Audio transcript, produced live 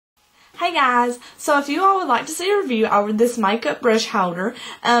Hey guys, so if you all would like to see a review over this makeup brush holder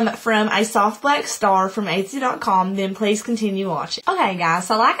from asoftblackstar from Etsy.com, then please continue watching. Okay guys,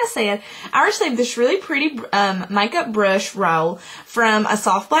 so like I said, I received this really pretty makeup brush roll from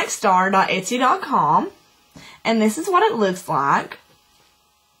asoftblackstar.etsy.com, and this is what it looks like.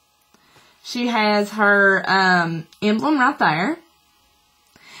 She has her emblem right there.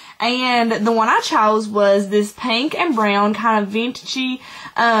 And the one I chose was this pink and brown kind of vintagey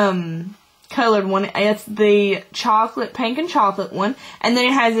colored one. It's the chocolate, pink and chocolate one. And then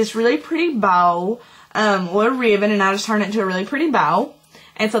it has this really pretty bow, or a ribbon, and I just turned it into a really pretty bow.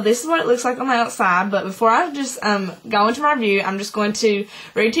 And so this is what it looks like on the outside. But before I just go into my review, I'm just going to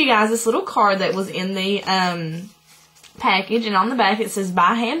read to you guys this little card that was in the package. And on the back it says,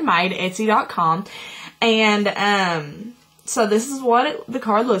 by handmade, Etsy.com. And so this is what the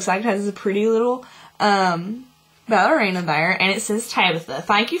card looks like. It has a pretty little ballerina there, and it says, Tabitha,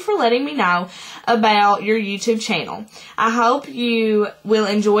 thank you for letting me know about your YouTube channel. I hope you will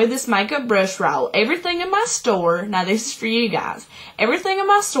enjoy this makeup brush roll. Everything in my store, now this is for you guys, everything in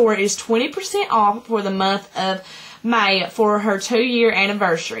my store is 20% off for the month of May for her 2-year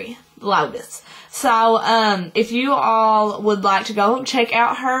anniversary, Lotus. So, if you all would like to go check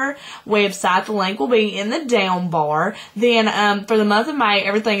out her website, the link will be in the down bar. Then, for the month of May,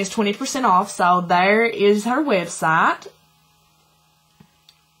 everything is 20% off. So, there is her website.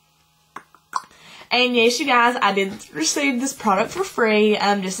 And yes, you guys, I did receive this product for free,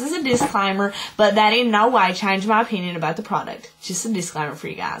 just as a disclaimer, but that in no way changed my opinion about the product. Just a disclaimer for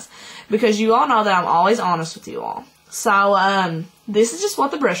you guys. Because you all know that I'm always honest with you all. So, this is just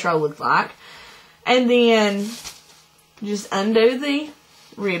what the brush roll looked like. And then just undo the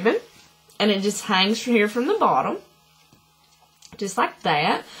ribbon, and it just hangs from here from the bottom, just like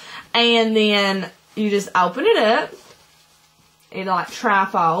that. And then you just open it up. It like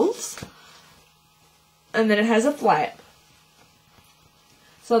trifolds, and then it has a flap.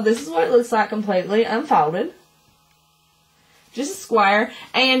 So this is what it looks like completely unfolded. Just a square.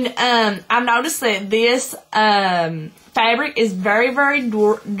 And I've noticed that this fabric is very, very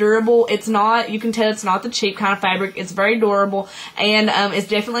durable. It's not, you can tell it's not the cheap kind of fabric. It's very durable, and it's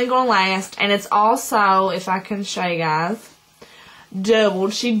definitely going to last. And it's also, if I can show you guys,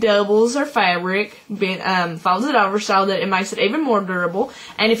 doubled. She doubles her fabric, folds it over so that it makes it even more durable.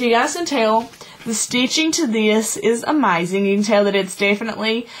 And if you guys can tell, the stitching to this is amazing. You can tell that it's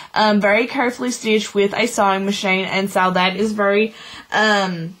definitely very carefully stitched with a sewing machine, and so that is very,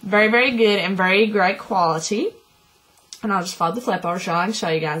 very good and very great quality. And I'll just fold the flap over so I can show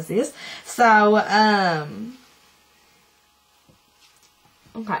you guys this. So,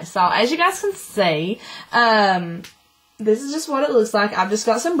 okay, so as you guys can see, this is just what it looks like. I've just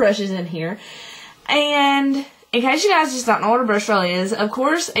got some brushes in here. And in case you guys just don't know what a brush roll is, of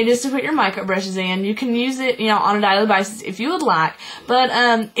course, it is to put your makeup brushes in. You can use it, on a daily basis if you would like. But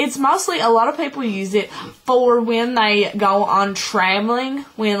it's mostly, a lot of people use it for when they go on traveling,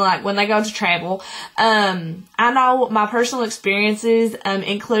 when they go to travel. I know my personal experiences,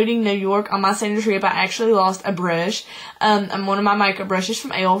 including New York, on my senior trip, I actually lost a brush, one of my makeup brushes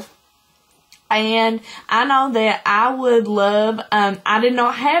from e.l.f. And I know that I would love, I did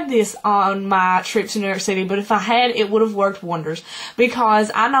not have this on my trip to New York City, but if I had, it would have worked wonders. Because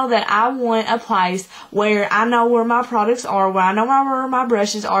I know that I want a place where I know where my products are, where I know where my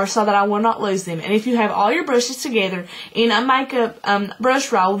brushes are, so that I will not lose them. And if you have all your brushes together in a makeup brush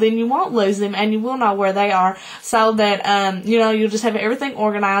roll, then you won't lose them, and you will know where they are, so that, you'll just have everything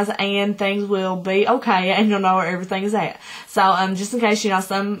organized, and things will be okay, and you'll know where everything is at. So, just in case,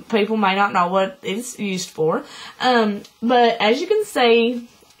 some people may not know what it's used for. But as you can see,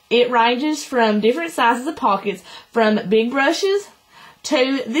 it ranges from different sizes of pockets, from big brushes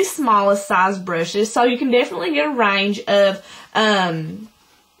to the smallest size brushes. So you can definitely get a range of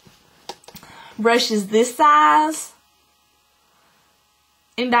brushes this size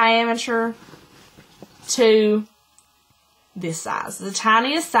in diameter to this size, the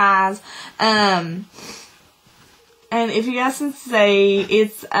tiniest size. And if you guys can see,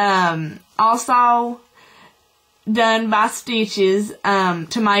 it's also done by stitches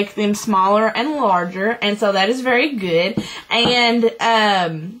to make them smaller and larger, and so that is very good. And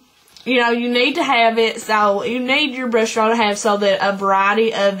you need to have it, so you need your brush roll to have so that a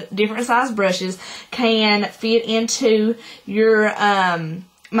variety of different size brushes can fit into your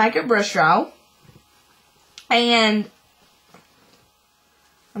makeup brush roll. And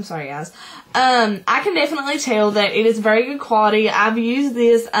I'm sorry, guys. I can definitely tell that it is very good quality. I've used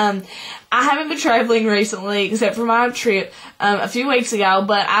this. I haven't been traveling recently, except for my trip a few weeks ago,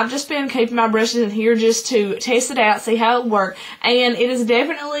 but I've just been keeping my brushes in here just to test it out, see how it works, and it has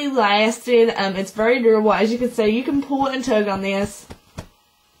definitely lasted. It's very durable. As you can see, you can pull and tug on this.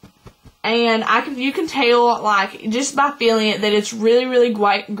 And you can tell, like, just by feeling it, that it's really, really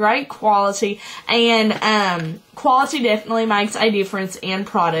great quality. And, quality definitely makes a difference in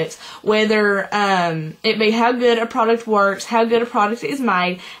products. Whether, it be how good a product works, how good a product is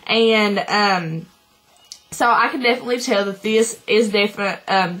made. And, so I can definitely tell that this is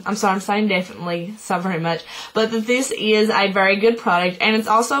I'm saying definitely so very much, but that this is a very good product, and it's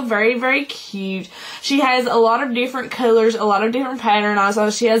also very, very cute. She has a lot of different colors, a lot of different patterns.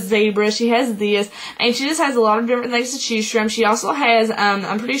 Also, she has zebra, she has this, and she just has a lot of different things to choose from. She also has,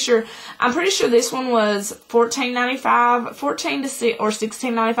 I'm pretty sure this one was $14.95, $14 or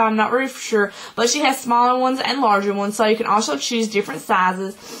 $16.95. I'm not really sure, but she has smaller ones and larger ones, so you can also choose different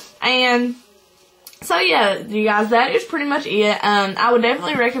sizes. And so yeah, you guys, that is pretty much it. I would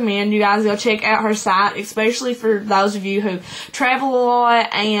definitely recommend you guys go check out her site, especially for those of you who travel a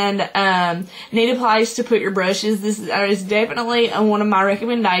lot and need a place to put your brushes. This is definitely one of my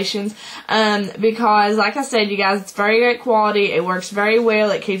recommendations because, like I said, you guys, it's very great quality. It works very well.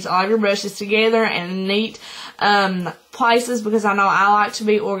 It keeps all of your brushes together in neat places, because I know I like to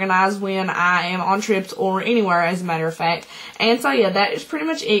be organized when I am on trips or anywhere, as a matter of fact. And so yeah, that is pretty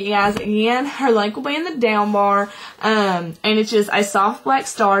much it, guys. Again, her link will be in the down bar, and it's just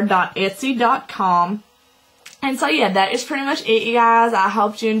asoftblackstar.etsy.com. And so yeah, that is pretty much it, you guys. I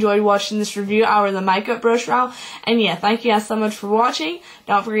hope you enjoyed watching this review over the makeup brush roll. And yeah, thank you guys so much for watching.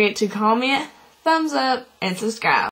 Don't forget to comment, thumbs up, and subscribe.